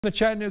The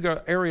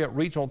Chattanooga Area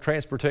Regional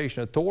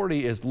Transportation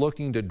Authority is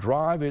looking to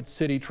drive its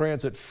city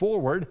transit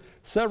forward.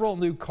 Several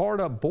new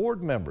CARTA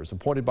board members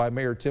appointed by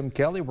Mayor Tim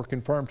Kelly were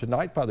confirmed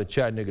tonight by the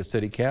Chattanooga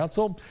City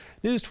Council.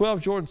 News 12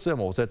 Jordan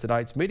Simmel was at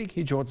tonight's meeting.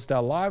 He joins us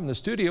now live in the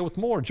studio with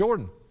more.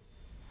 Jordan.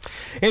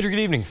 Andrew, good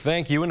evening.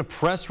 Thank you. In a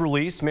press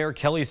release, Mayor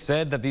Kelly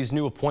said that these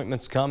new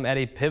appointments come at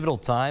a pivotal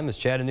time as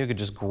Chattanooga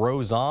just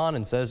grows on,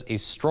 and says a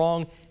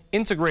strong,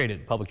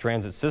 integrated public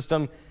transit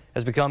system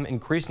has become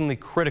increasingly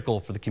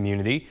critical for the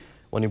community.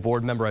 One new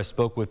board member I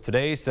spoke with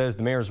today says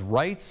the mayor's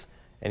right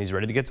and he's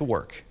ready to get to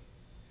work.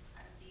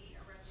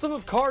 Some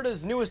of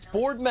CARTA's newest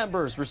board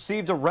members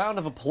received a round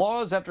of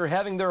applause after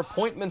having their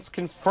appointments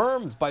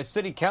confirmed by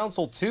City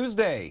Council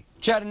Tuesday.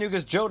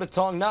 Chattanooga's Joe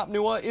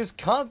Tongnapnua is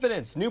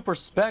confident new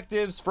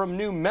perspectives from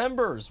new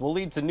members will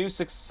lead to new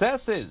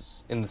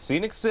successes in the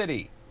scenic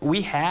city.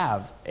 We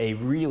have a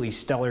really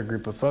stellar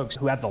group of folks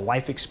who have the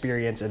life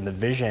experience and the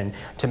vision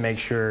to make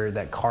sure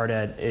that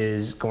CARTA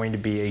is going to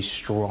be a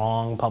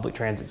strong public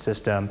transit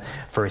system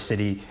for a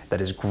city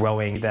that is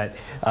growing, that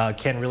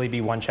can really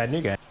be one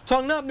Chattanooga.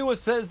 Tongnapnua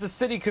says the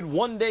city could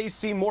one day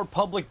see more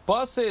public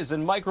buses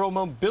and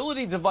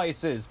micro-mobility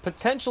devices,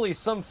 potentially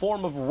some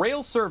form of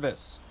rail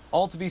service,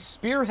 all to be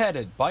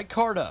spearheaded by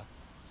CARTA.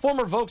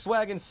 Former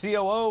Volkswagen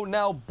COO,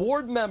 now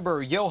board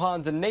member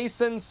Johan de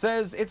Nason,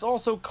 says it's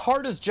also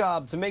CARTA's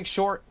job to make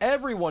sure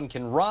everyone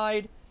can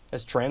ride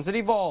as transit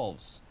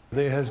evolves.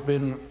 There has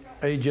been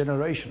a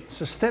generation,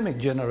 systemic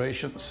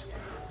generations,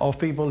 of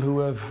people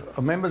who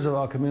are members of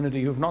our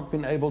community who have not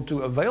been able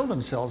to avail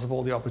themselves of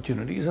all the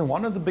opportunities, and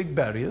one of the big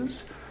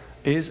barriers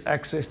is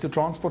access to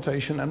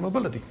transportation and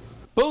mobility.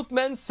 Both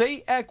men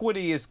say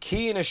equity is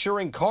key in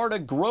assuring CARTA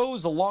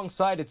grows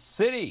alongside its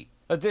city.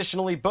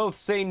 Additionally, both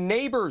say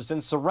neighbors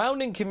and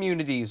surrounding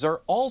communities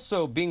are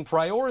also being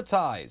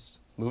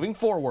prioritized moving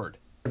forward.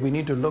 We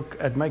need to look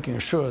at making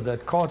sure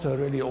that CARTA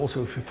really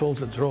also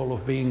fulfills its role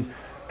of being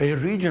a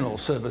regional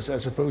service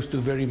as opposed to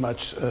very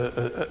much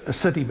a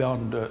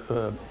city-bound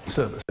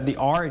service. The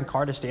R in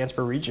CARTA stands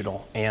for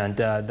regional, and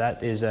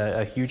that is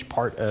a huge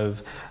part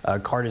of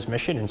CARTA's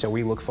mission, and so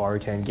we look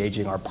forward to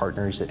engaging our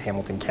partners at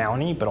Hamilton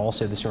County, but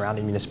also the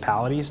surrounding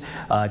municipalities,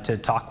 to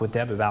talk with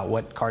them about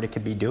what CARTA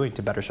could be doing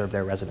to better serve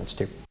their residents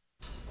too.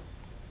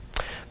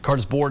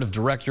 CARTA's board of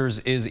directors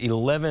is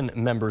 11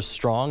 members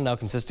strong, now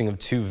consisting of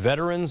 2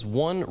 veterans,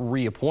 1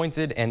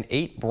 reappointed, and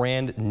 8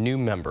 brand new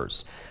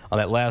members. On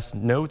that last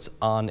note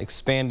on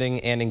expanding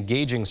and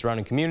engaging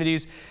surrounding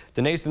communities,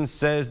 de Nason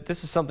says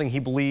this is something he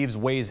believes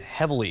weighs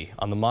heavily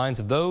on the minds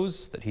of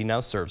those that he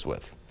now serves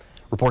with.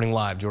 Reporting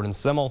live, Jordan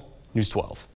Simmel, News 12.